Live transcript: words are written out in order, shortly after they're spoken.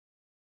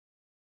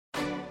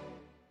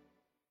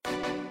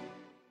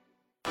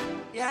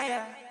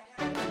Yeah.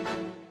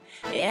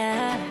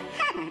 Yeah.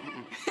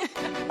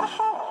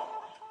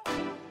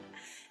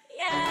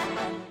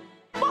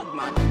 Bad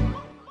man.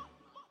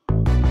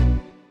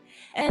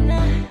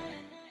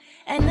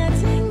 And the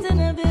things in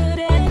the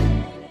building.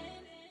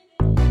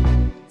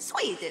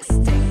 Sweetest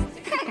thing.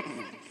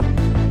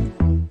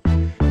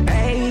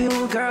 Hey,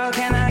 you girl,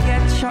 can I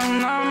get your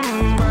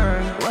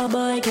number? Well,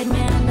 boy, can me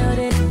handle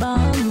this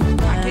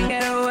bumper? I can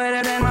get it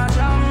wetter than my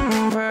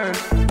jumper.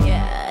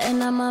 Yeah,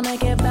 and I'ma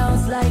make it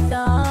bounce like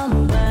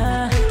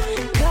thunder.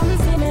 Come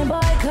see me,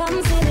 boy,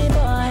 come see me,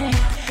 boy.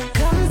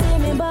 Come see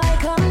me, boy,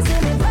 come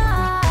see me,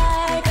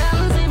 boy.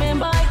 Come see me,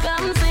 boy,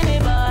 come see me,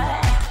 boy.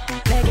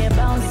 Make it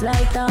bounce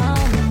like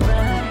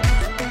thunder.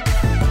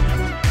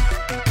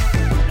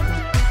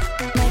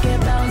 Make it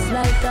bounce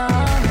like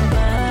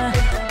thunder.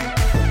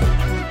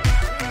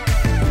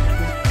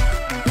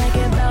 Make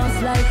it bounce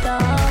like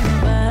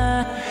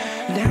thunder.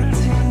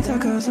 Dancing to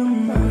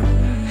Kazuma.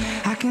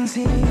 I can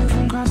see you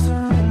from across the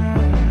room.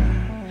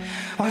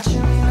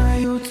 Watching me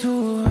on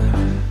YouTube.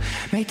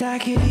 Make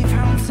that kitty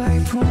pounce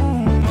like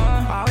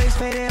Puma. Always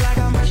faded like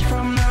I'm fresh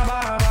from the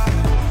barber.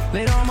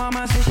 Little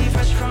mama says she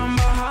fresh from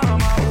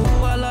Bahama.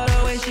 Ooh, I love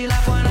the way she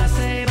laugh when I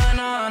say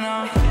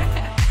banana.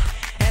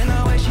 And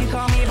the way she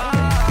call me Baba.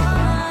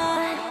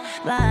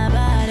 My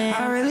body.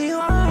 I really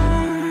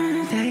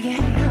want to get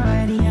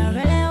ready. I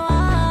really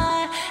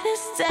want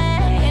this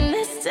thing and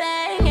this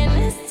thing and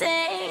this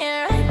thing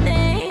and right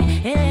thing.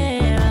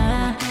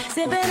 Yeah.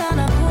 Sipping on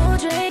a cool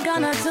drink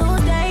on a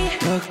Tuesday.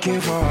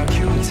 Looking for a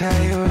cute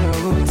tay with a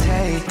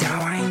rootay. Now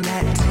wind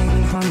that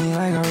thing for me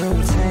like a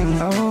routine.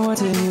 Oh, what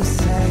do you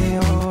say?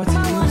 Oh, what do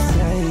you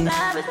say?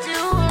 Ride with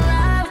you,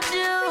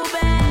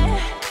 babe.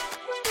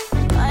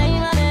 Why you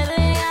want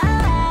everything I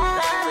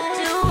ride with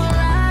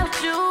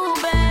you,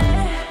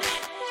 babe.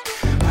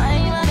 Why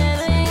you want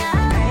everything I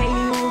Hey,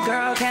 you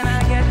girl, can I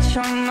get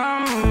your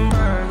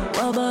number?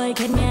 Well, boy,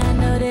 can you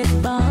handle this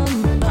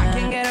bumper? I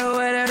can get it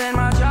wetter than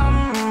my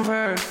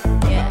jumper.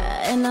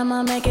 Yeah, and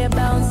I'ma make it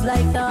bounce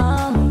like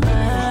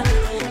thunder.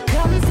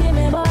 Come see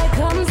me, boy,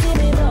 come see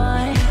me,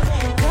 boy.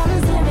 Come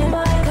see me,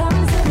 boy, come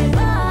see me,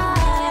 boy.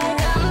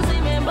 Come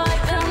see me, boy,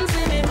 come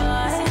see me,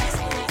 boy.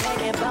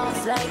 Make it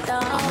bounce like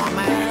thunder. I'm on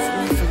my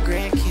ass me for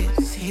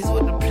grandkids. He's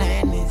what the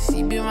plan is.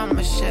 He be my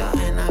Michelle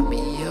and I be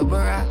your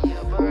Barack.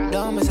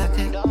 Don't miss a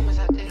thing.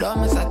 Don't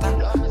miss a thing.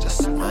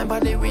 Just my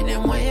body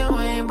reading why you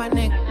ain't but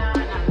nigga.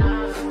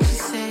 She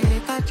say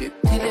that drip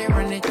till they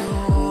run it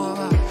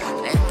over.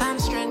 That time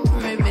strength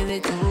maybe they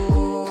do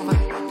over.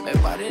 My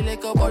body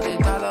like a body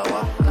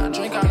talawa. I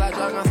drink all that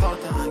jug and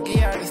salt and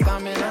give her the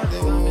stamina.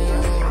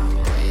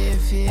 You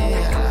feel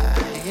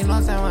like you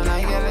know time when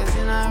I get it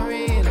in a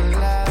real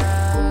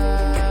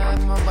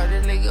life. My body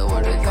like a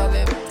body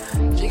talawa.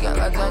 Drink all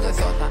that jug and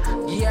salt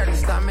and give her the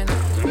stamina.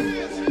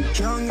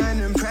 Young and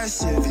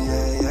impressive,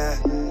 yeah.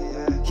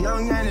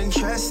 Young and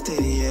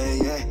interested,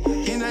 yeah.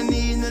 You don't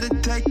need no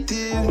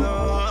detective,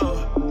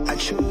 no. I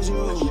choose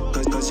you,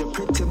 cause you're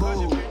pretty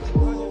bold.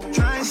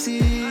 Try and see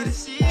it,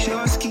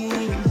 show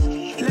scheme.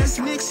 Let's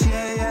mix,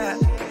 yeah.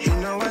 You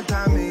know what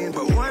I mean,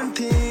 but one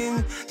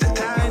thing that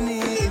I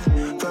need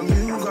from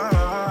you,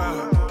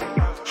 girl,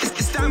 is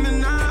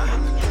stamina.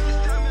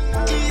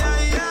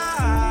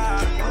 Yeah.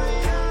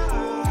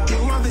 You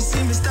want to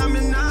see me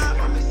stamina?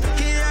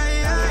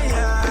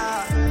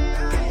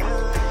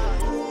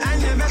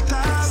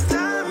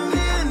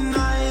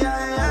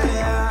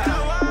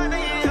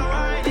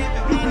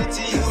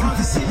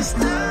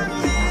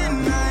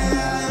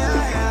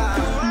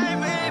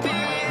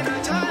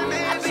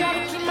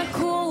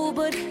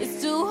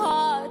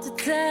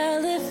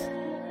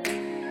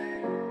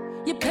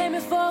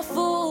 For a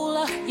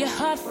fool, your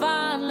heart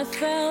finally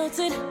felt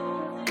it.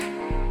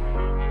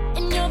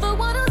 And you're the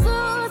one who's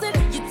losing.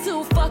 You're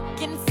too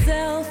fucking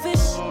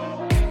selfish.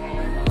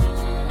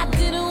 I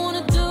didn't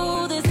wanna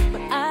do this,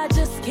 but I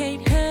just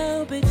can't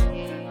help it.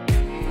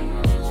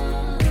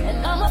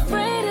 And I'm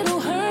afraid it'll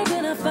hurt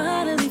when I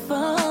finally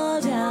fall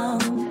down.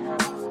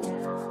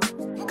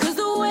 Cause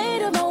the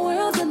weight of my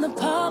world's in the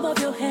palm of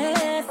your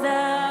hands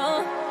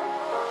now.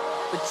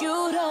 But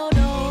you don't know.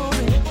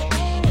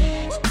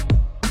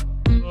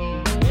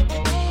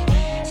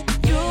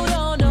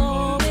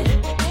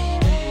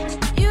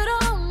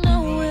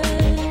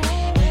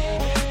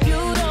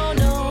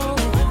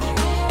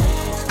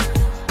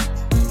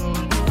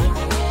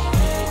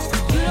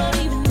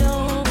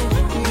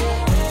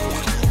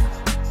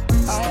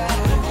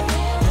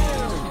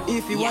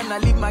 Wanna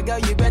leave my girl,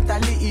 you better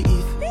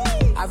leave.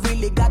 I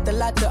really got a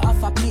lot to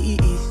offer,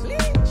 please.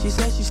 She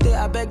said she stay,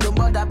 I beg the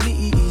mother,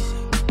 please.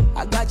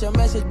 I got your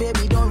message,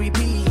 baby, don't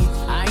repeat.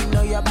 I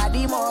know your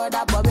body more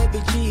that, but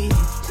baby, cheat.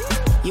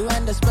 You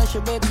and the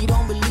special, baby,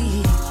 don't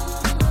believe.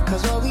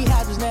 Cause what we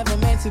had was never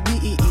meant to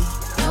be.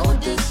 No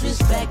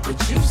disrespect, but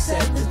you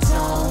set the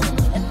tone.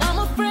 And I'm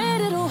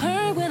afraid it'll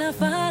hurt when I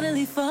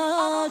finally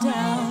fall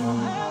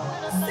down.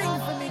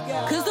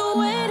 Cause the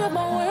weight of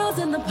my world's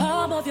in the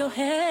palm of your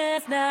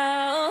hands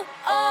now.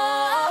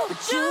 Oh,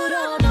 but you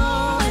don't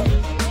know it.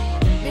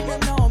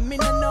 Me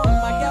no know,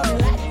 my girl, me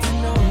like to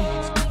know.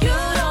 You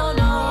don't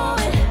know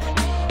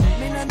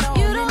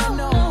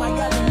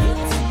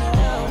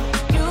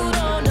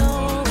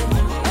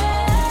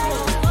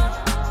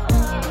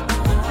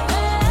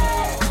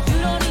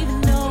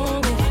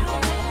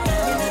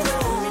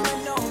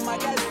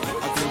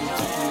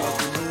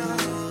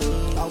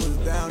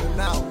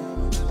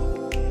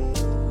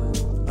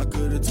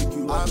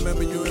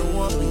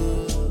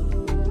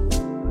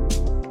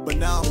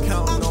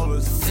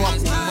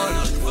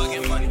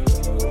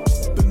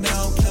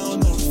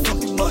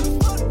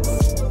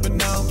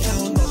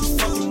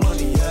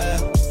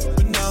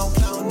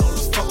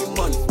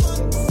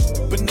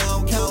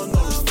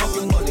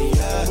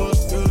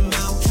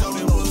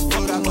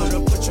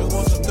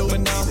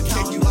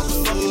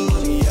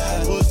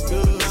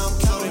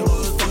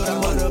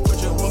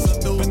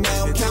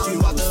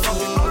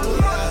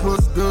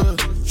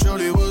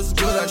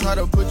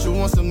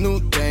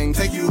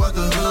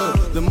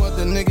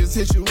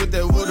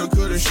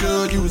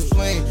should, you was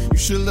playing. You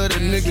should let a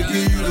nigga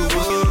give you the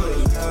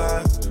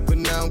wood. But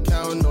now I'm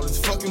counting all this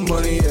fucking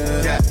money,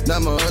 yeah. Now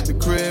I'm at the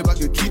crib, I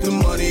could keep the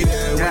money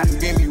there. When you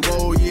gave me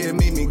woe, yeah, it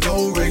made me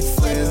go Ric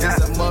Flair.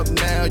 Since I'm up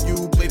now,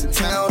 you play the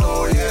town,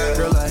 oh yeah.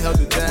 Girl, I held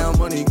it down,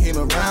 money came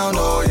around,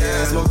 oh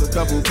yeah. Smoked a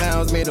couple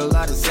pounds, made a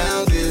lot of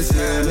sounds this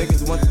year.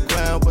 Niggas want the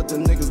crown, but the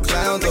niggas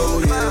clowns, oh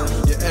yeah.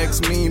 Your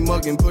ex me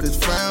mugging, put his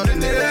frown in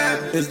their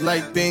lap. It's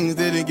like things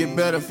didn't get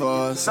better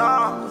for us.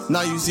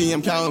 Now you see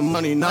him counting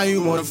money, now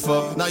you wanna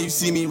fuck. Now you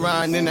see me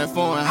riding in that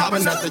phone,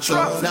 hopping out the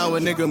truck. Now a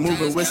nigga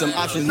moving with some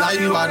options, now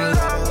you out of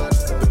luck.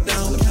 But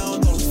now I'm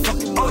counting all this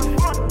fucking money.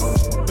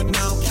 But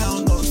now I'm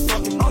counting all this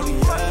fucking money,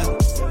 yeah.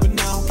 But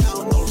now I'm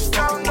counting all this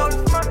fucking money.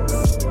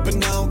 But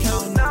now I'm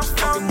counting all this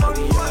fucking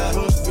money, yeah.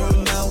 Girl,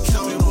 now I'm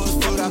counting what's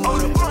good. I know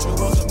the put you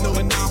on some new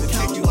and now I'm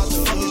kick you out the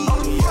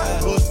hood,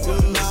 yeah. What's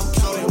good? Now I'm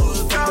counting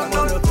what's good. I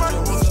know the put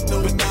you on some new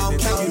and now I'm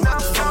kick you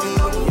out the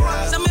hood,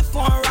 yeah. Some in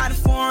foreign, ride a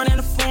foreign and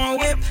a foreign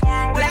whip.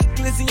 Black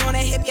glizzy on the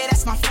hip, yeah,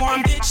 that's my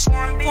foreign bitch.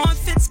 Foreign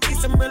fits,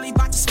 case I'm really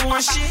about to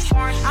sworn shit.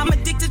 I'm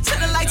addicted to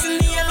the lights and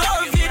the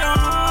yellow of it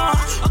on.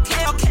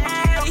 Okay,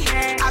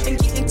 okay. I've been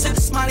getting to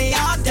this money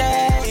all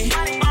day.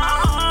 Alright.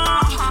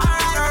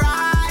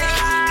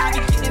 I've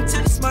been getting to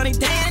this money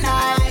day and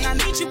night. I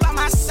need you by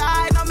my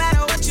side, no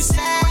matter what you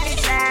say.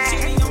 She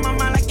be on my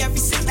mind like every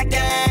single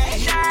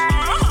day.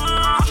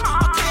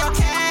 Okay,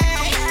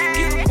 okay.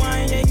 You the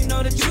one, yeah, you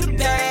know that you the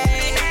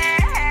day.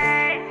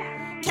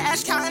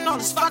 Cash counting all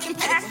this fucking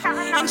paper.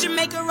 In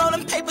Jamaica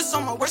rolling papers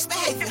on my worst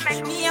behavior.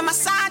 Me and my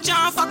side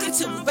John fucking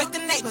till we wreck the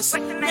neighbors.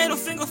 Middle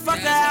finger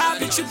fucker out,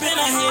 bitch, you been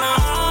a hater.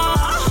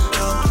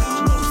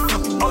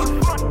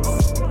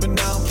 But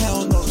now I'm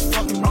counting all this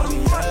fucking money,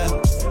 yeah.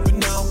 But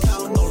now I'm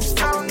counting all this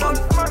fucking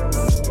money.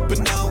 But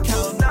now I'm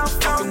counting all this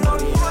fucking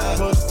money, yeah.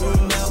 What's good?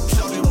 Now I'm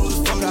counting all this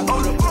fucking money. I know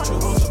the put you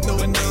on some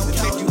new and now I'm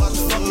kick you out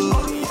the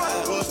hood,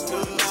 yeah. What's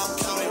good? Now I'm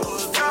counting all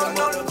this fucking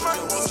money. Put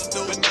you on some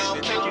new and now I'm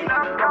kick you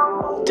out the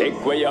hood. Take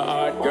away your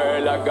heart,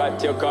 girl, I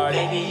got your card.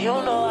 Baby, you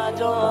know I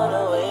don't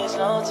wanna waste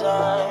no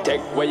time.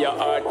 Take away your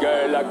heart,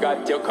 girl, I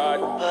got your card.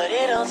 But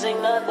it don't take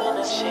nothing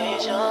to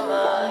change your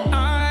mind.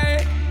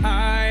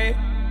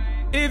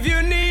 If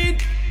you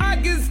need, I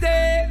can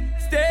stay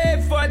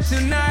for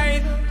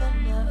tonight.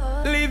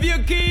 Leave your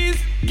keys,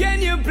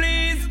 can you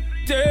please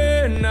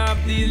turn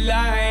off the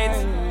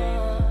lights?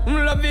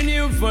 I'm loving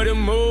you for the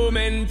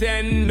moment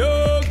and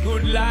no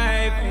good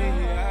life.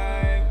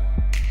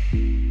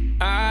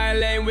 I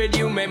lay with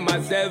you, make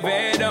myself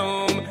at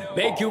home.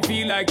 Make you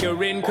feel like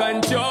you're in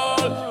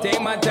control.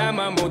 Take my time,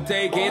 I'm gonna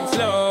take it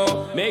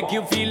slow. Make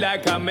you feel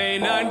like I may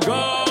not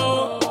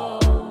go.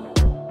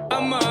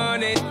 I'm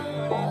on it,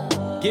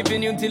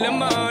 giving you till the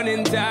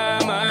morning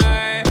time.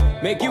 I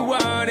make you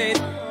want it.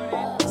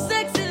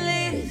 Sexy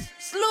ladies,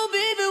 slow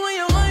baby when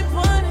you wine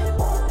pon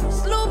it.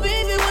 Slow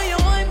baby when you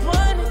wine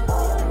pon it.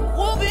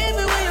 Whoa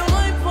baby when you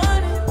wine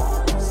pon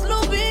it.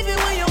 Slow baby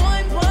when you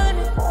wine pon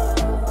it.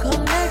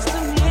 Come next to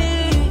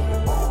me,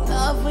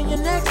 love when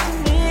you're next to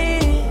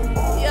me.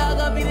 Y'all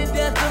gonna be the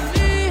death of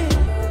me.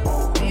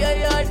 Yeah,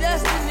 your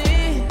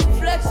destiny,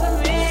 flex with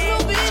me. Slow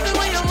baby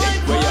when you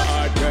wine pon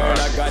it. Girl,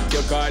 I got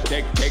your card,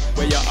 take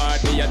where your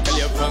heart, me I tell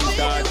you from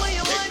start.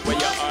 Take where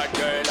your heart,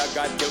 girl, I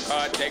got your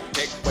card, take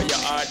where your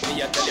heart,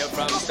 me I tell you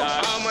from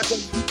start.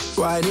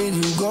 Why did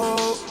you go?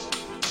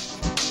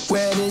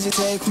 Where did you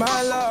take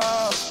my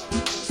love?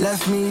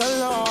 Left me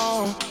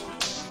alone.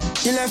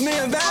 You left me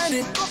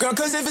abandoned, girl,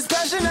 cause if it's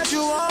passion that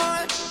you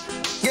want,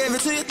 gave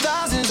it to you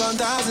thousands on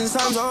thousands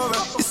times over.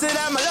 You said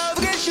that my love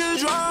gets you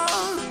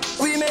drunk.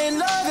 We made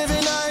love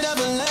every night,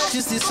 never let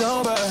you stay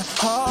sober.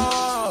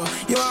 Oh,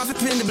 you have to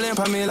pin the blame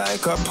on me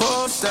like a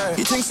poster.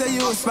 You think say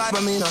you was spy,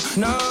 but me no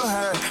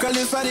her. Girl,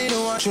 if I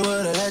didn't want you,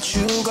 would've let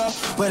you go,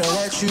 would've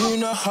let you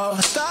know.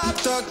 Stop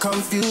the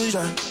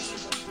confusion,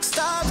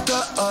 stop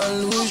the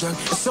illusion.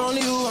 It's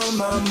only you on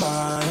my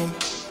mind,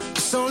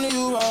 it's only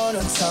you all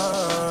the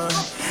time.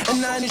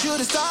 And I need you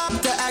to stop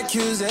the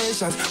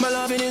accusations. My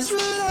loving is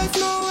real life,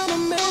 no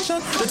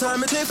animation. The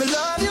time it takes for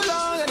love you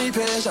long, I need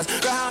patience.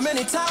 Girl, how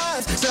many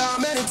times, so how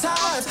many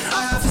times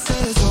I have to say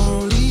it's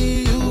only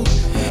you.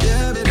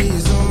 Yeah, baby,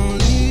 it's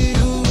only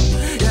you.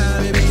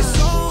 Yeah, baby, it's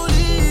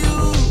only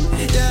you.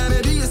 Yeah,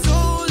 baby, it's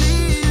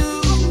only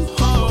you.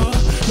 Oh,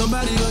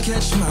 nobody will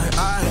catch my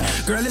eye.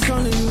 Girl, it's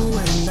only you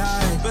and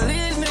I.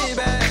 Believe me,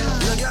 babe.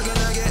 Look, you're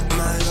gonna get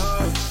my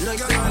love. Look,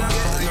 you're gonna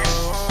get no.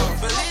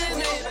 Believe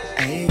me, babe.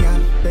 Hey, girl,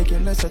 make you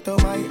listen to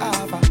my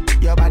offer.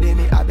 Your body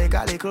me a big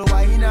a little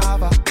wine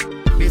over.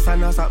 This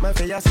and not something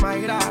for your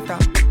smile after.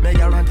 Make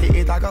you run to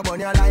it, I go burn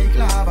you like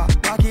lava.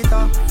 Back it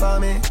up for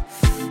me.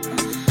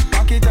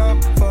 Back it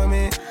up for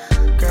me.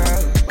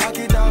 Girl, back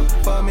it up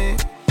for me.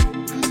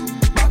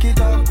 Back it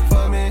up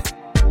for me.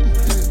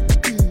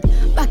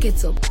 Back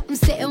it up, I'm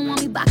saying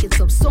want me back it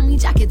up. So me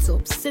jack it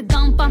up, sit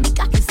down pa me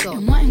cock it up.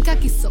 I'm wanting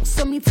cocky so,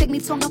 so me take me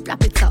tongue up,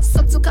 wrap it up.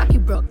 Suck to cocky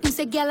broke, you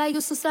say girl I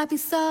used to slap it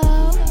so.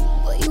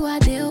 But you are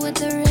there with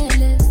the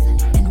realest.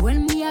 And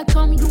when me I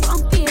come, you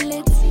won't feel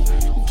it.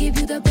 Give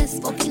you the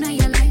best fucking of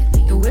your life.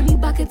 The way me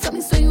back it up, me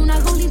so you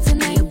not gon' leave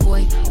tonight. Yeah,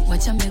 boy,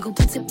 watch a me go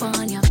put it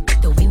on ya.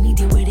 The way me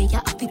deal with it,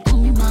 yeah, I fi call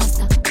me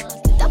master.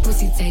 That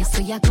pussy taste,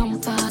 so ya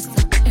come faster.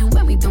 And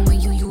when we done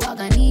with you, you are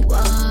gonna need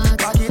water.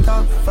 Back it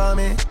up for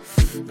me.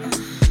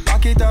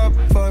 Back it up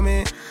for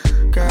me.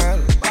 Girl,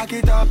 back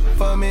it up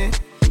for me.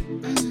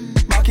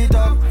 Back it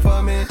up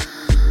for me.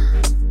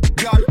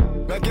 Girl,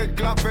 make it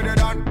clap for the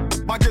done.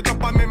 Back it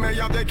up on me, may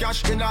have the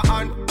cash in a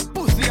hand.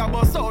 Pussy a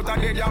bust out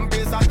and the damn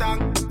bass a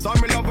tang. So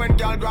me love when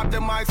girl grab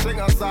the mic, sing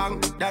a song.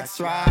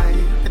 That's right.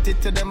 Get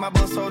it to them a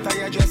bust out and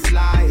you just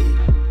lie.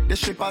 The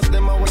strippers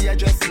them away you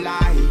just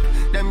lie.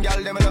 Them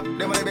girl them up,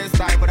 them on the best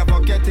side. But I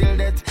fuck you till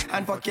death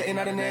and fuck you in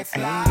the next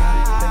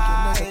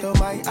life. Make you know to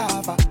my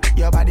offer.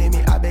 Your body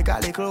me a beg a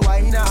little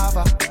wine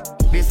offer.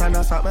 This and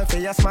not something for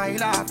your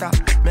smile after.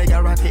 Make you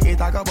rock it,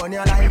 I go burn you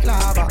like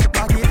lava.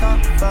 Back it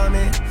up for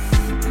me.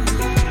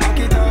 Back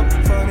it up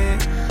for me.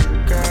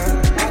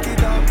 Girl, back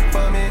it up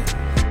for me.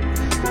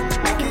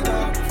 Back it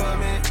up for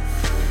me.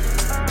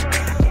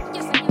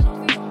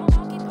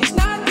 It's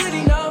not good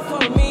enough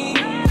for me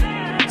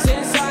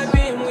since I've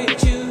been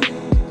with you.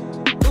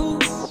 Ooh.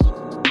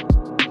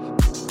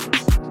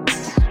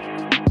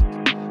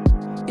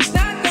 It's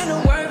not gonna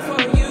work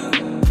for you.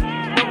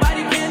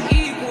 Nobody can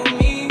equal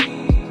me.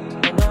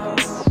 No.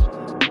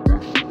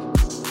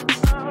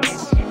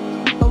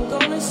 I'm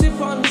gonna sip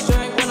on the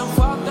strength when I'm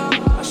fucked up.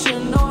 I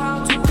should know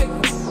how to pick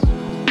her.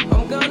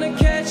 I'm gonna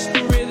catch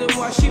the rhythm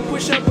while she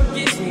push up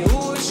against me.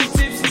 Ooh, she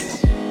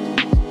tipsy.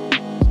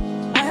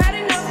 I had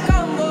enough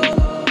combo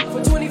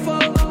for 24. I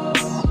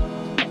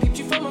peeped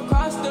you from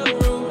across the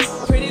room.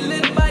 Pretty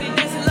little body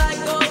dancing like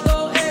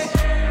go-go, hey.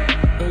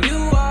 And you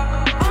are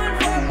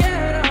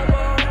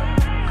unforgettable.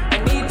 I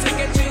need to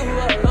get you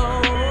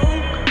alone.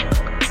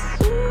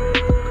 Ooh,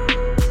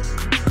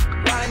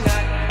 why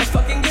not? A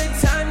fucking good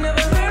time,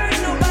 never hurt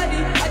nobody.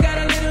 I got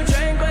a little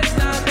drink, but it's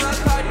not my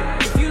party.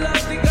 If you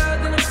love the girl,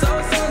 then I'm so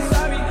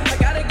sorry. I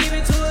gotta give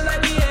it to her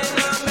like we ain't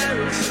not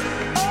married.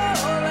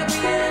 Oh, like we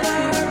ain't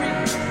not hurry.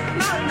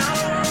 No,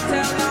 won't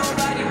tell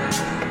nobody.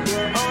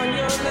 We're on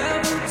your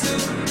level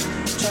too.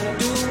 Tryna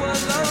do what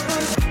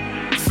lovers.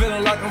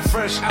 Feeling like I'm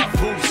fresh out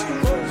boost.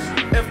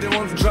 If they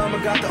want the drama,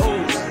 got the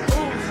ooze.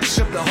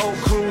 Ship the whole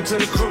crew to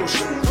the cruise.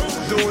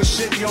 Doing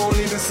shit you don't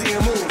even see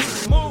him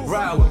move.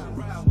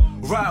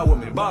 Ride with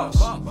me,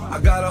 boss. I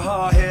got a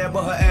hard head,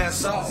 but her ass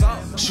soft.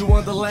 She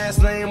want the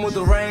last name with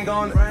the ring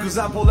on it. Cause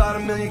I pulled out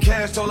 $1 million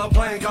cash, told her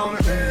plank on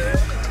it.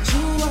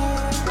 You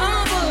are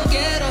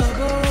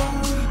unforgettable.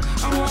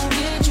 I wanna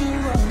get you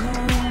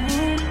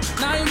alone.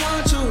 Now you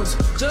wanna choose.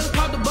 Just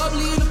pop the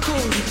bubbly in the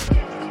cooler.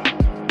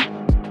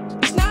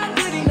 It's not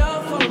good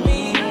enough for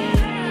me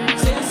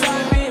since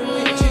I've been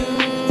with you.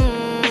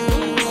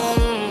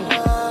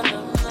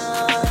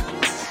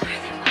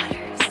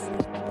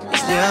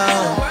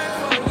 Yeah.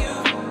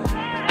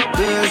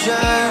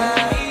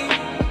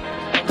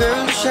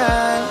 Girl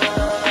shine.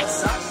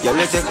 Yo,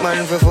 let's take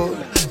man for food.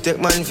 Take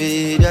man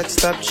for that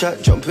stop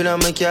chat. Jumping on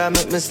my car,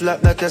 make me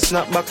slap like a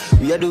snapback.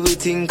 We a do we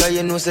think, cause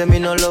you know say me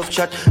no love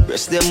chat.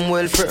 Breast them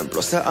well firm,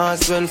 plus the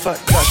ass well fat.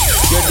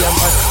 Crash, you're damn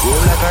hot,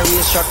 roll like a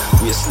race track.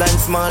 Waistline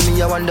small,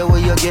 me I wonder where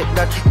you get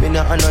that. Me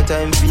not have no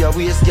time for your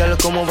waist, girl,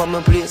 come over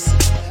my place.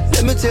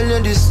 Let me tell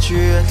you this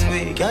straight.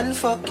 We can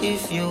fuck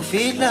if you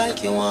feel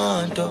like you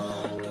want to.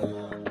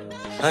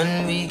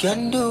 And we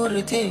can do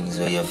the things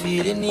where you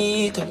feel you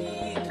need to.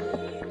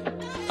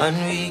 And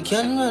we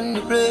can run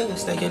the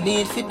place like you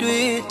need to do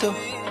it too.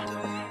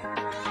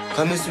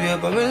 Come and swear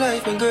by my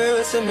life and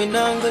girl, say me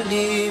not gonna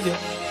leave you.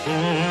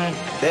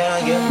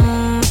 Then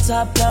again.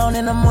 Top down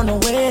and I'm on the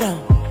way down.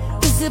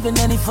 Been sipping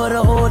any for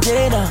the whole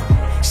day now.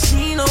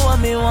 She know what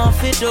me want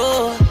for do.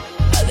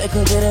 I like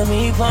a bit of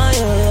me on you,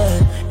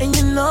 yeah. And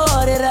you know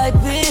that I've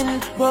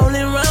been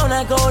rolling round,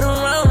 I go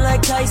around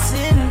like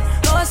Tyson.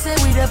 No, I say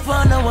we the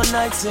fun of one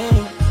night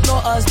team. No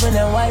husband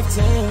and wife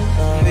team.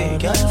 We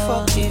can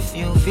fuck if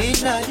you feel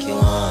like you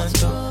want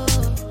to.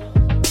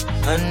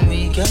 And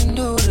we can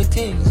do the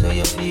things where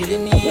you feel you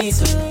need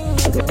to.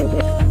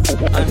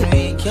 And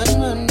we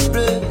can run the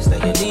place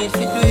like you need to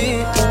do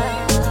it too.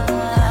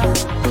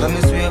 Come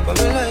and swear by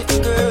my life,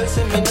 girl,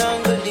 say me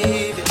not gonna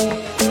leave you.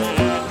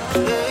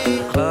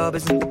 Club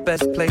isn't the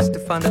best place to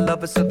find a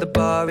lover, so the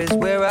bar is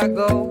where I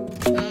go.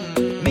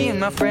 Me and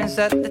my friends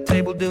at the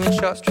table doing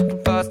shots,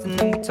 tripping fast, and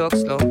then we talk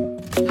slow.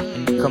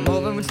 Come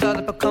over and start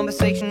up a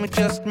conversation with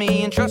just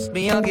me, and trust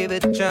me, I'll give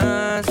it a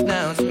chance.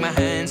 Now take my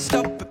hand,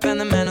 stop it, and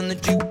the man on the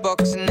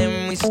jukebox, and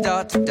then we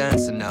start to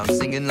dance. And now I'm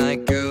singing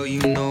like, girl,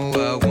 you know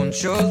I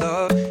want your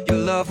love. Your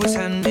love was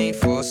handmade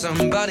for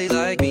somebody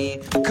like me.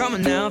 Come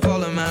on now,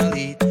 follow my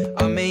lead.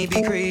 I may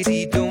be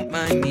crazy, don't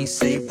mind me.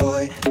 Say,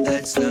 boy,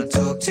 let's not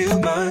talk too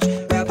much.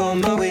 Grab on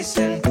my waist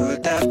and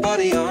put that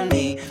body on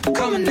me.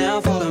 Come on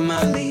now, follow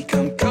my lead.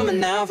 Come on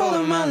now,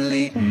 follow my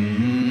lead.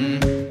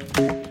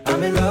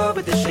 I'm in love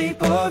with the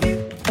shape of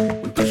you.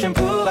 We push and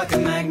pull like a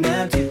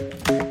magnet do.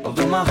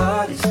 Although my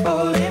heart is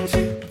falling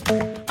too.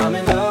 I'm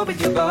in love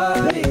with your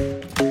body.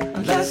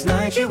 And last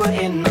night you were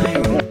in my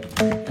room.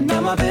 And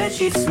now my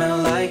bedsheets smell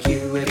like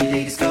you. Every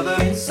day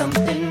discovering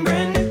something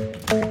brand new.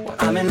 Well,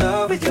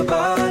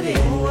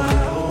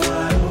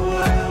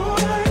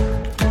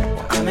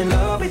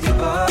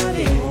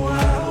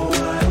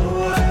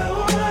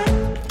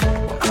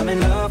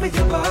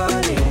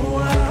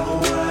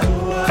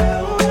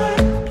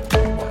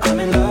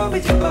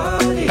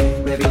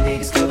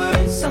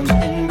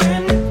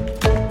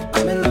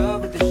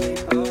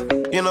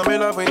 You know me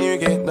love when you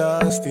get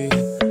nasty.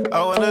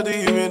 I wanna do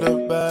you in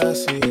the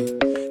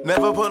backseat.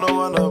 Never put no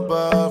one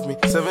above me.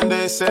 7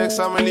 days sex,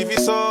 I'ma leave you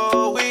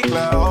so weak.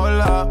 Like hold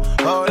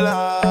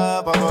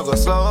up, I'ma go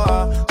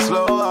slower.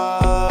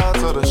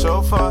 To the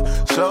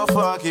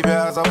chauffeur, keep your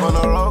eyes up on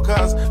the road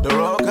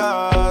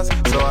cars.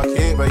 So I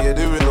can't, but you're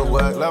doing the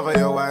work. Loving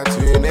your wine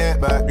too, your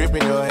neck back,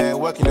 gripping your head,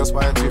 working your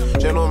spine too.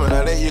 Gentlemen,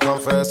 I let you come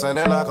first and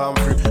then I come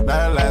through.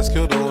 9 lives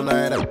killed all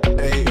night.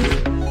 Hey,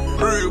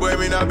 rude boy,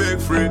 me not big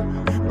free.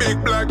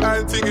 Big black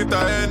eye, think it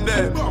I end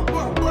there.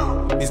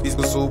 These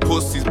girls so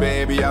pussies,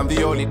 baby. I'm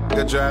the only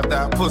that drive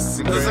that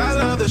pussy crazy. Cause I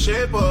love the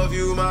shape of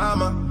you,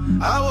 mama.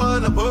 I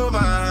wanna put my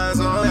hands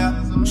on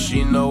ya.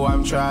 She know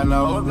I'm tryna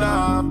open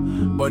up.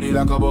 Body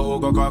like a bottle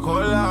of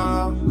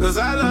Coca-Cola. Cause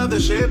I love the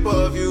shape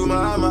of you,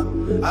 mama.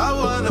 I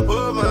wanna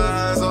put my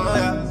hands on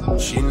ya.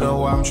 She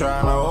know I'm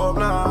tryna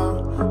open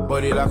up.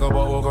 Body like a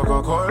bottle of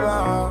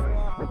Coca-Cola.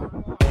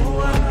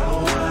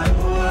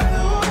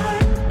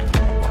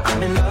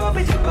 I'm in love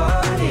with your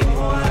body.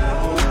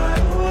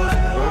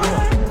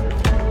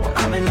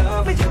 I'm in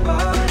love with your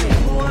body.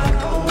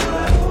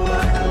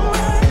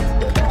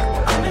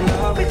 I'm in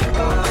love with your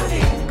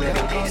body.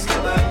 Baby,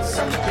 discover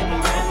something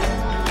brand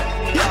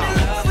new. I'm in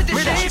love with the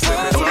shape.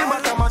 Do the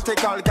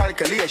mathematical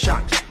calculation.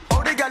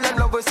 All the girls them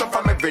love with some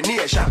from every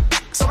nation.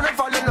 Some of them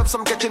fall in love,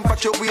 some catch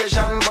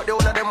infatuation, but the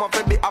whole of them want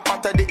to be a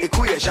part of the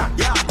equation.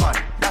 Yeah, man,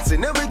 that's it.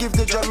 Never give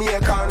the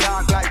Jamaican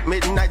dark like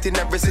midnight in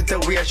every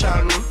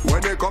situation.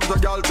 When it comes to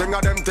girls, thing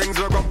of them things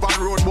we go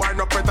on road, wind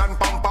up it and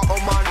pump up, oh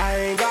man. I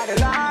ain't gotta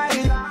lie.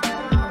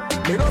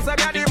 We don't say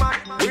the man,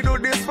 we do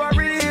this for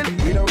real.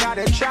 We don't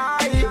gotta try.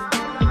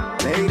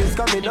 Ladies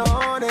coming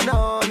on and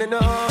on and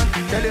on.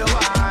 Tell you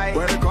why.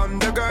 Welcome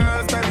the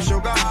girls, them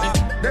sugar.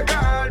 The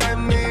girl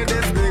them need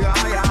this big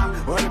higher.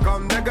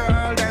 Welcome the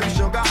girl, them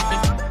sugar.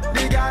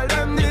 The girl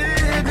them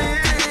need me.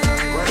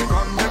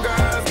 Welcome the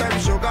girls, them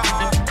sugar.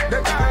 The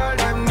girl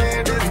them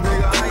need this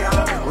big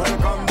higher.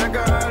 Welcome the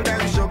girl,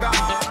 them sugar.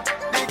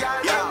 The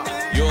girl them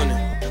need.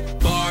 Yawning,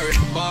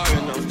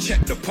 barring, no.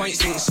 Check the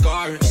points, ain't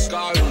scarring,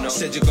 no.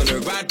 Said you're gonna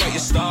ride, but you're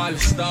stalling.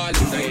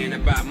 Now ain't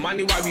about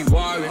money, why we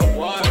warring?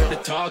 The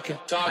talking,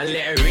 and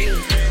let it ring.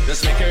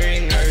 Just make a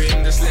ring,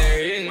 just let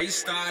it ring. Where you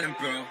starting,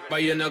 bro?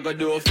 But you're not gonna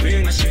do a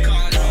thing. She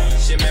can't,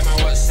 she made my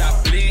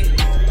WhatsApp bling.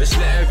 Just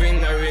let it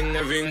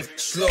ring.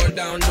 Slow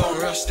down, don't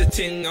rush the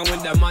ting. And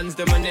with the mans,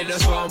 them and they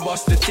just wanna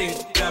bust the ting.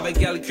 Drive a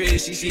girl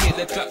crazy, she hit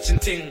the clutch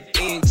and ting.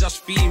 Ain't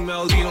just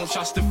females, we don't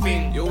trust a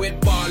thing. You're with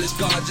ballers,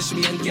 God, just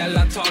me and gal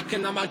are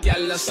talking. I'm a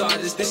gal, I saw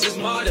this is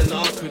more than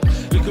awkward.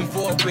 Looking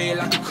for a bay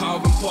like a car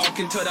and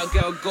parking. Till that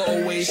girl go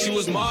away, she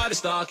was more than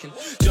stalking.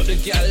 Dropped the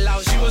girl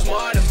out, she was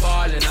more than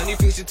balling. And you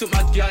think she took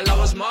my girl, I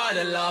was more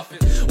than laughing.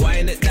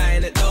 Wine it,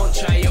 dine it, don't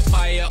try your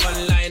fire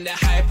online. They're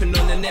hyping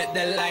on the net,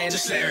 they're lying.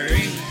 Just let it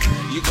ring.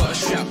 You got a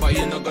strap, but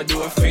you're not gonna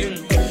do a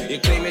thing. You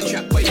claim a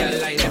trap, but your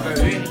line never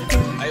ring.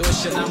 I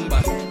wish your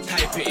number,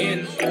 type it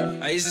in.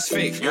 Is this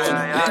fake? Let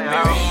me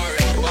roar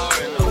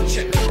it.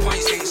 Check the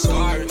points, ain't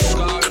scarring.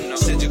 No.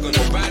 Said you're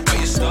gonna ride, but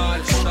you're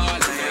stalling.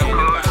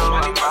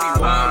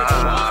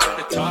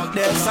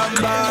 There's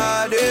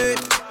somebody,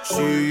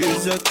 she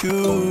is a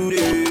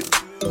cutie,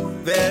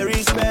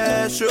 very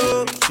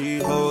special. She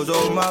holds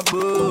all my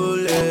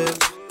bullets.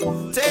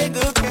 Take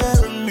good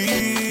care of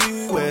me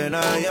when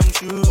I am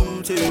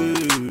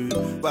shooting.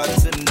 But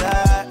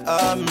tonight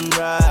I'm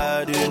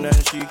riding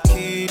and she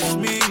keeps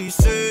me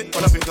safe.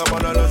 When I think I'm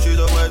on her, she's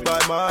always by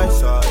my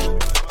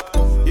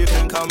side. You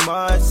can come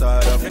my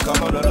side. I think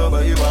I'm on her,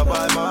 but you are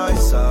by my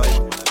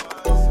side.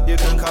 You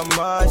can come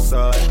my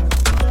side.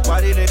 Why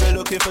the nigga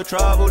looking for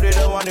trouble? They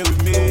don't want it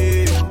with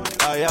me.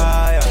 Aye,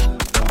 aye, aye.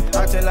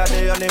 Acting like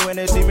they on it when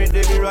they see me,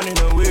 they be running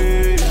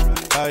away.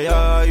 Aye,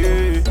 aye,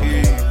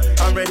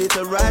 yeah. I'm ready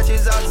to ride,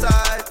 she's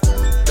outside.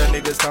 The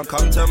niggas can't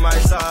come to my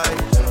side.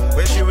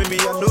 When she with me,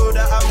 I know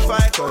that I'm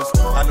fine. Cause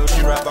I know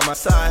she right by my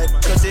side.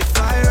 Cause if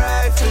I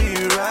ride for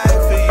you,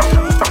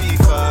 be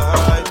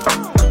fine.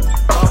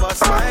 I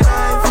must ride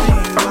for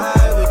you,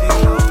 ride with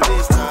you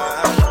this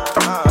time.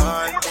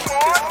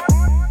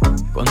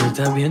 Cuando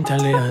estás bien te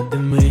alejas de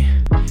mí.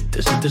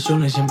 Te sientes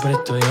sola y siempre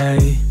estoy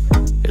ahí.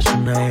 Es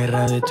una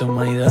guerra de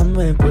toma y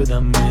dame, pues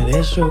dame de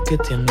eso que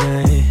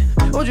tienes.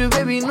 Oye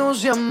baby, no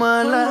seas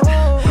mala,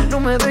 no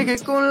me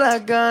dejes con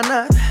las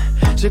ganas.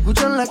 Se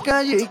escucha en la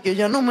calle y que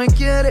ya no me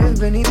quieres.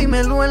 Ven y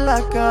dímelo en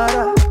la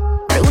cara.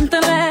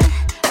 Pregúntale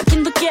a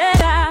quien tú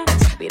quieras.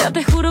 Mira,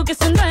 te juro que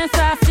eso no es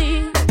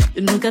así.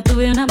 Yo nunca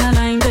tuve una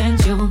mala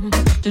intención.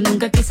 Yo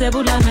nunca quise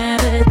burlarme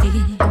de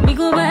ti.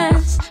 Conmigo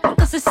ves,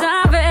 nunca se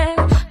sabe.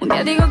 Un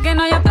día digo que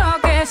no, y otro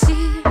que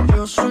sí.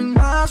 Yo soy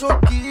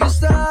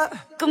masoquista.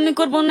 Con mi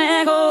cuerpo un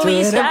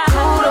egoísta.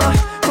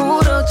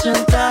 Puro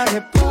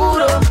chantaje.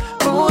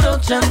 Puro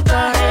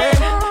chantaje.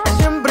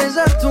 Siempre es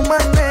a tu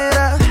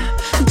manera.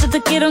 Yo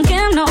te quiero aunque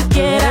no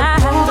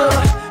quieras.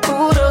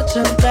 Puro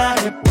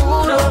chantaje.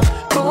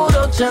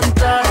 Puro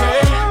chantaje.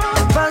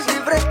 Vas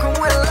libre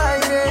como el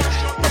aire.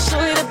 No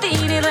soy de ti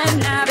ni de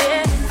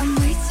nadie. I'm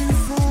waiting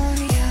for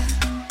ya.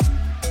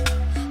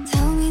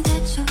 Tell me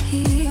that you're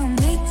here. I'm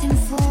waiting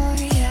for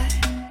ya.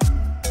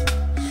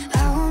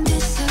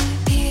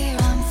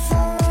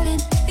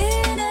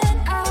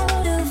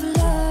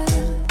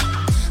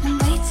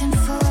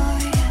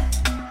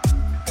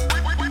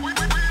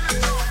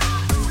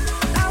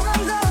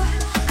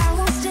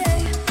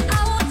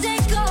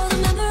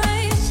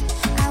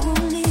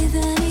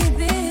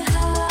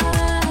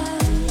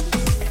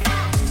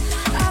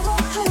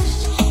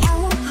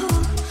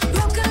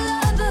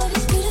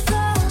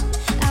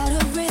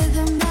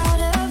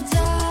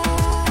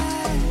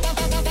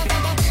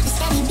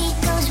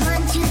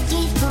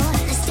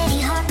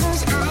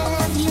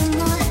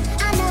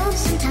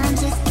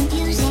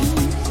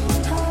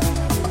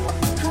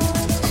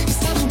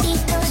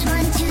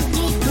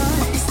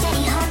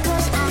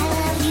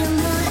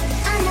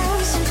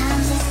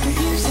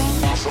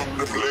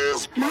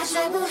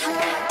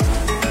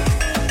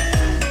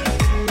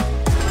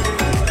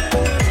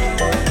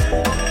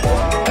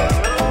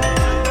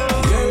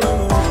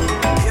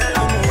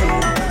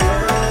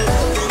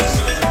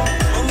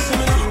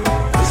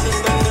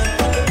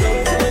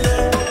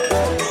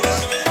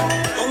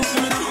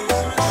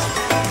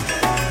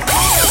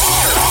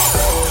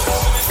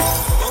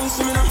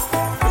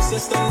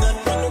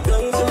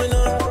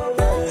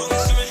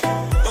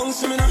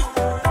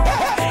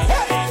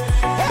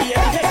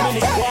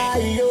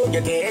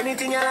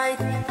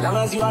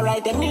 As you are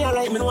right and me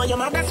alright, me know you're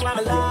mad, that's why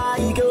I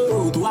like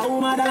you. To a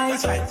woman that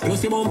likes right. You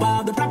see bump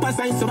up the proper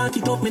signs, so back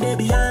it up, me they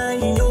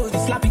behind you.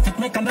 The slap it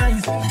make a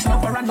nice.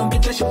 Snap a random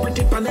picture, she put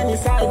it on any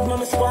side.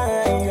 Mama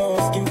swine,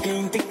 yo, skin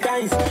clean, thick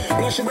eyes.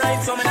 Blush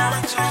bright, so me now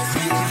a choice.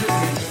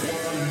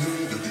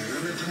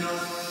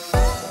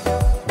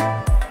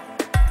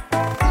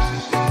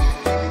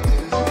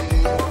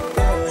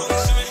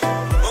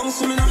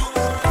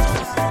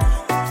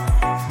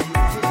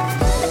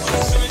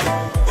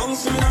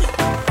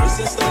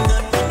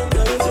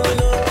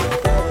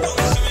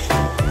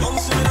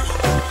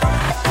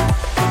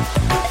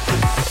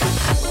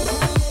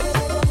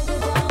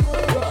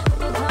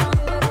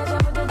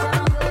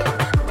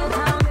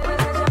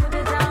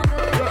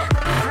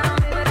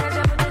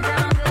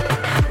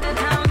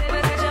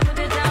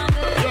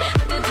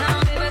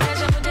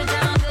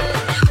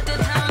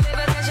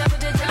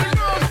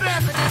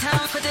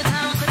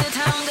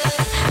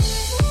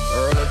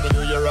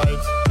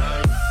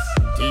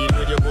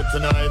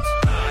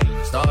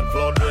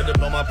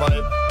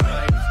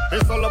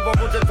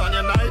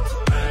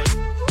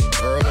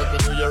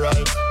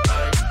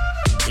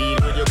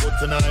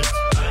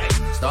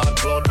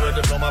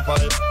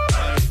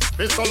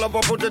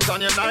 Put it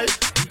on your night.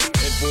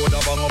 It would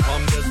have bang up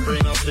on the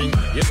spring of thing.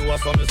 You know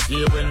what's on the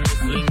scale when we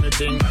sling the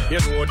thing. You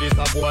know this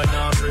a boy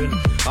not bring.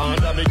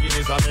 And the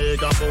beginnings I make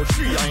about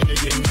 3 in the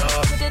game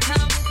dog.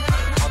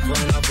 Hot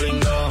when I fling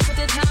dog.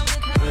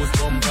 Who's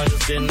bump on your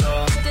skin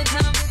dog.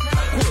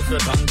 Who's the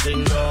tongue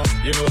thing dog.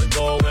 You know it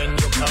go when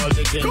you call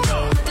the king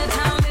dog.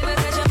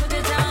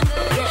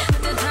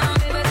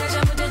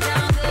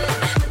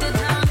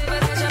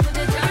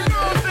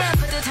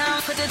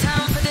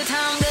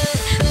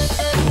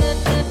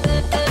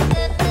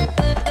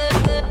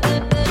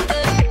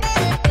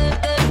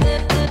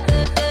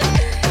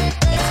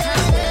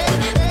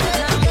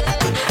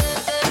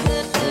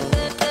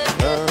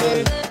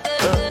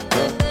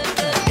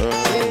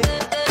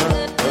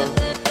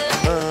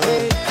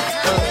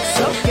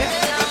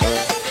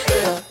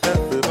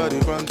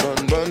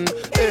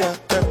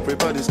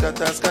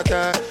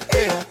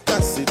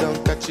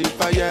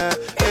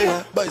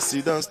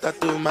 See, don't start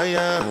to my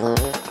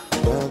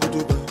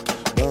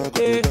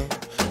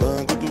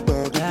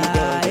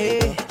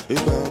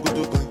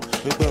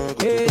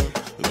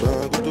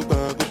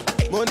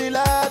money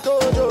la to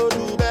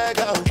do beg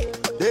out.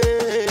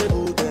 They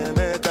put them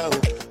out.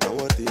 I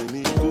want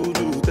me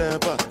kulu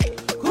temper.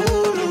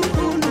 Kulu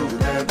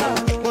temper.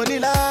 Money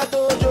la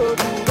to do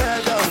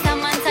beg out.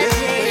 Someone touch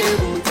it.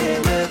 Put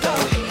them out.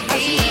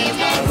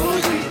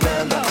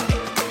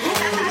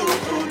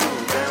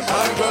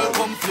 Girl,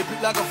 come flip it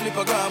like a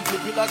flippergram,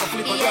 flip it like a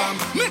flippergram.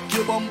 Yeah. Make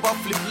your bumper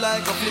flip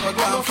like a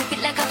flippergram. I go flip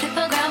it like a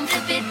flippergram,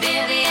 flip it,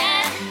 baby,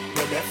 yeah.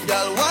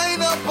 Girl,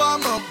 wind up on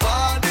my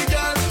body,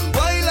 girl.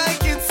 Why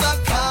like it's a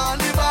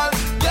carnival?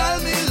 Girl,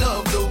 me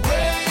love the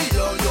way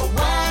you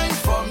wine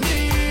for me.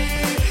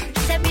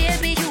 Say,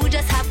 baby, you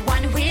just have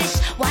one wish,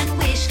 one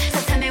wish. So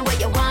tell me what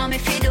you want me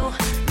to do.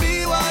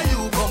 Me while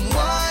you come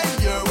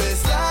wine your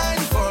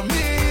waistline for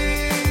me.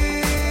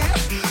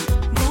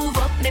 Move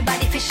up my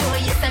body for sure,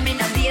 yes, I'm in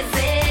a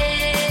lazy.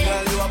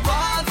 Girl, you a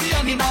party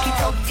animal. Me back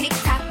it up, tick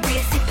tock,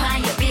 brace it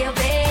on your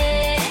baby.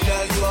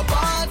 Girl, you a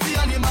party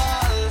animal.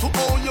 To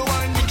own your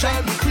wine, you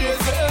drive me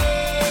crazy.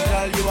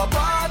 Girl, you a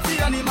party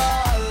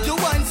animal. You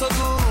wine so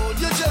good,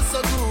 you just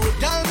so good.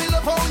 Girl, me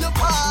love how you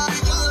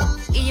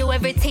party. You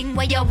everything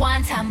what you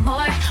want and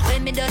more.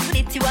 When me done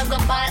with you, I go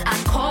ball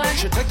and core.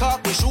 She take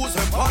off the shoes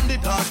and pound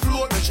it on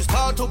floor. Then she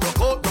start to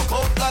broke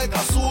out like a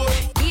sword.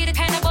 You the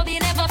kind of bubble you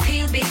never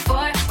feel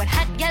before. When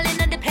hot girl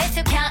in the place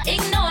you can't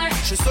ignore.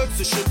 She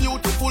sexy, she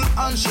beautiful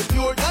and she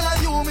pure. Girl, I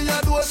you me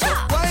a do it. So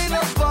wind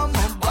up on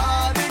my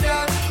body,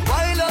 girl.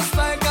 Wind us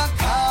like a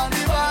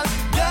carnival.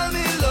 Girl,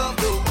 me love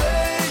the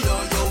way you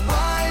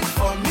wine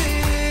for me.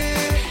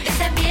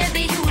 Listen,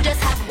 baby, you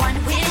just have one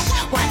wish,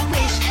 one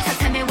wish. So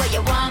tell me what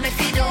you want me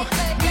to do.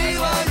 Me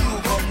while you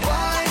come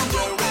wine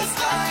your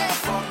waistline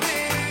for me.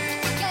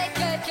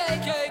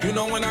 You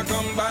know when I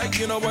come back,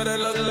 you know what it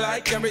look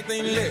like.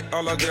 Everything lit,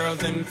 all the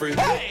girls in free.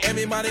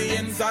 Everybody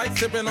inside,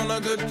 sipping on a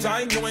good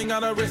time. You ain't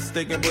got a wrist,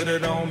 they can put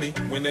it on me.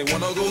 When they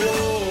wanna go,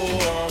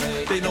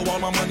 they know all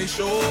my money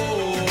show.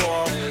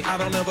 I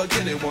don't ever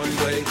get it one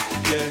way,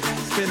 yeah.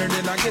 Spinner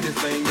then I get it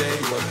same day,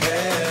 but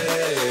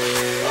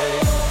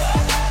hey.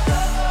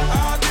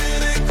 I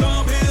didn't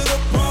come here to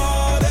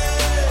party.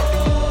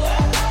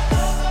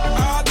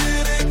 I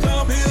didn't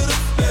come here to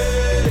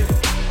stay.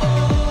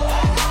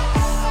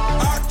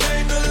 I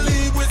came to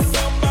leave with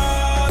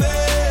somebody.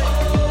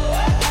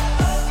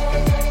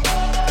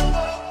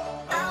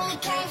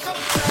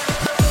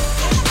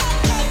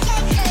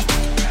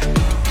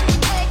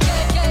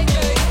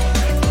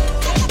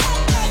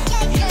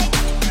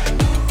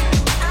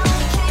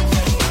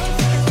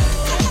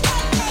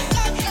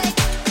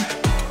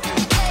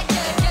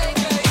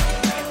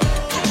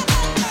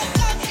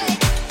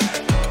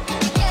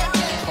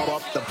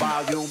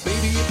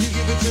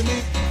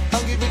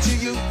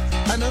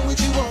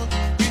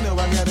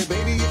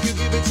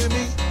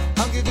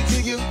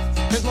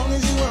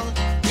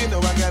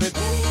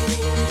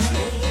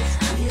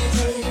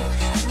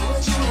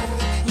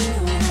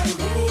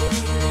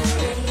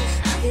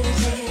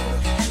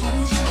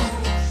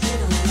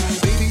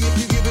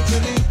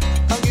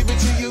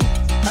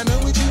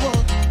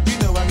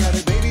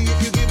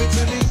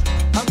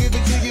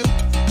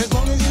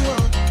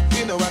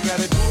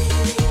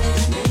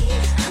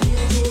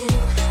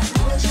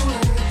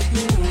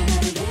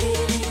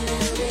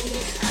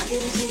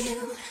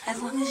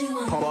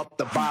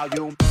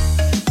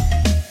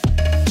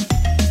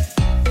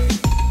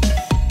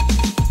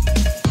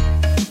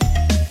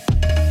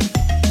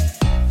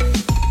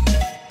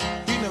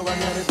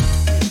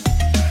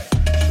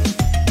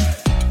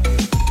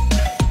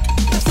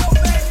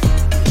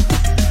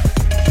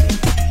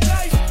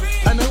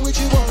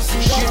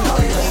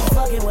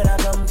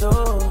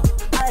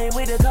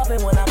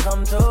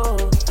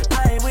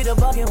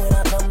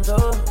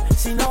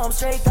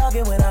 straight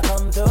talking when I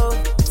come through.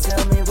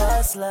 Tell me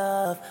what's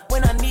love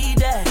when I need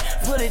that.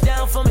 Put it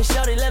down for me,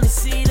 shorty, let me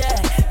see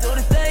that. Do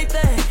the thing,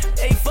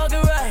 ain't fucking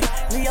right.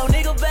 Leave your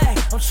nigga back,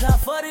 I'm trying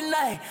for the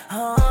night.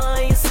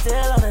 You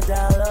still on the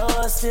down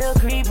low, still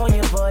creep on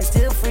your boy,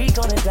 still freak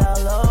on the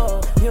down low.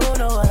 You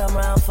know what I'm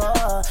round for.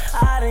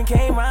 I done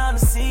came round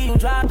to see you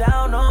drop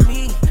down on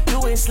me.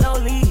 Do it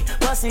slowly,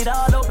 bust it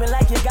all open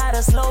like you got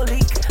a slow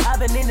leak. I've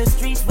been in the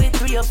streets with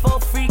 3 or 4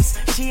 freaks.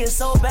 She is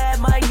so bad,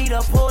 might need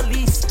a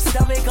police.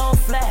 Stomach on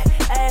flat,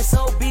 ass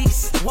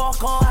obese.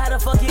 Walk on, how the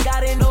fuck you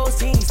got in those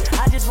jeans?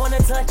 I just wanna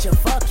touch you,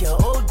 fuck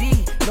your OD.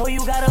 Know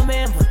you got a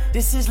man, but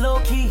this is low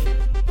key.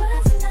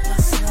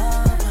 What's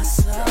love,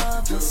 what's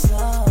love, what's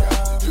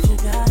love? You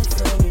got it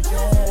for me,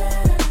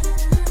 babe.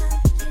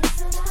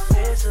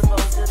 It's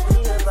supposed to be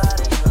about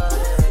it, but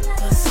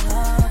what's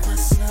love,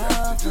 what's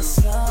love,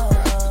 what's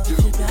love?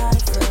 You got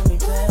it for me,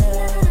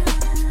 babe.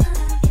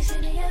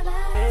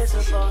 It's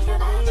supposed to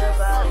be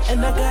about it. And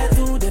I got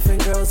 2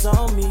 different girls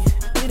on me.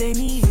 It ain't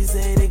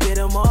easy to get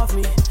them off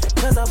me.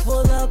 Cause I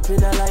pull up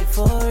and I like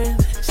foreign.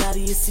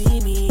 Shawty, you see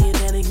me and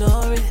then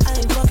ignore it. I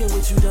ain't fucking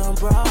with you dumb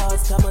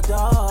broads. Tell my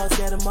dogs,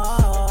 get them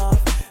off.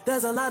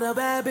 There's a lot of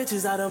bad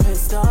bitches I done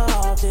pissed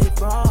off. They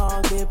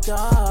wrong, dipped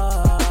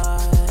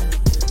off.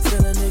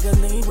 Still a nigga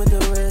lean with the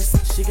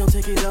wrist. She gon'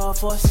 take it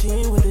off or she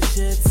ain't with the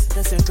shits.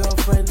 That's your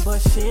girlfriend but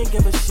she ain't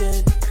give a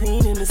shit.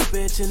 Clean in this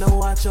bitch and no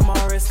watch on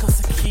my wrist. Cause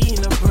the key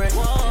in the brick.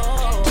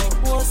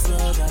 Whoa, what's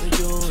love gotta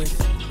do with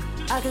it?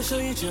 I can show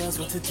you just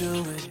what to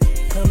do with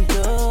it. Come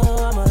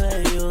through, I'ma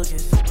let you get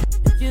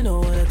it. You know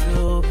what to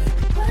do, babe.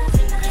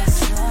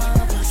 What's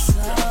love, what's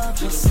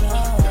love, what's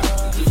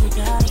love? You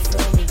got it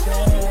from me,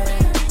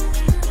 babe.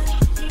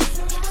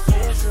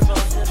 It's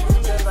supposed to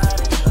be about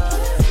it,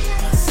 babe.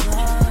 What's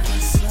love,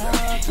 what's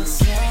love,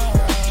 what's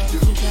love? You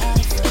got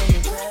it from me,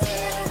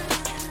 babe.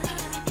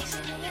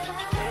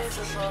 It's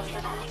supposed to be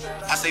about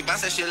it. I say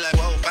bounce that shit like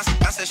whoa,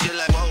 bounce that shit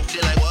like whoa,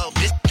 shit like whoa.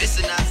 This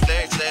is not a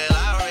fairy tale.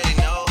 I already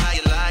know how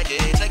you like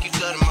it. Take you to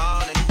the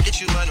mall and get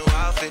you a new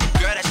outfit.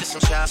 Girl, that's just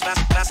some shots.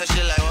 Bounce that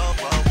shit like whoa,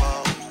 whoa,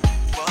 whoa,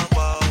 whoa,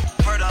 whoa.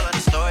 Heard all of the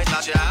stories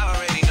about you. I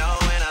already know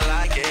and I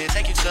like it.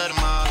 Take you to the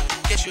mall and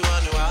get you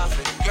a new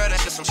outfit. Girl,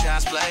 that's just some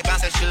shots. Play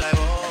bounce that shit like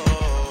whoa.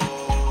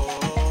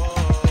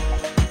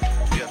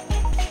 Yeah,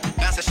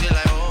 bounce that shit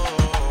like whoa.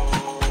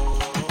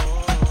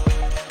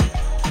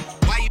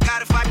 Why you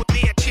gotta fight with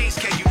me at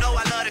Cheesecake? You know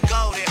I love to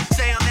go there.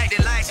 Say I'm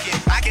acting light skin.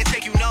 I can't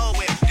take you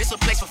nowhere. This a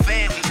place for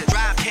families that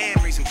drive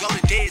Camrys and go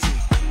to Disney.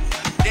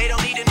 They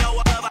don't need to know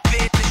what other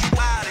business. You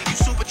wild and you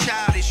super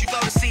childish. You go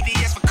to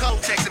CVS for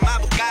Kotex and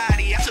my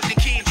Bugatti. I took the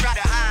key and tried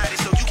to hide it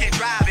so you can't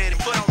drive it and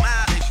put on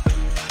mileage.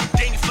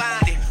 Then you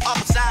find it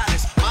off of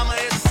silence. Mama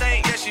is a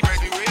saint, yeah, she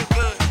raised me real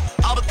good.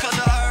 All because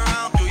of her,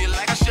 I don't do you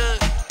like I should.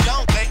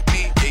 Don't make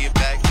me get you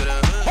back to the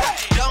hood.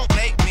 Don't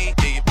make me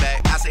get you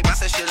back. I say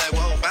bounce that shit like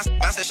whoa,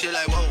 bounce that shit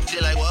like whoa,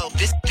 shit like whoa.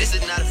 This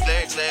is not a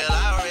fairy tale.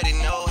 I already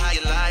know how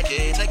you like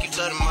it. Take you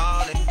to the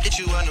mall and get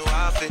you a new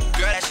outfit.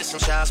 Girl, that's just some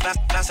shots.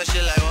 Bounce that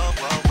shit like whoa,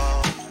 whoa,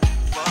 whoa,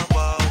 whoa,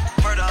 whoa.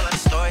 Heard all of the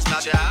stories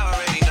about you. I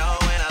already know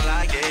and I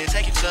like it.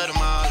 Take you to the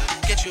mall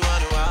and get you a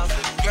new outfit.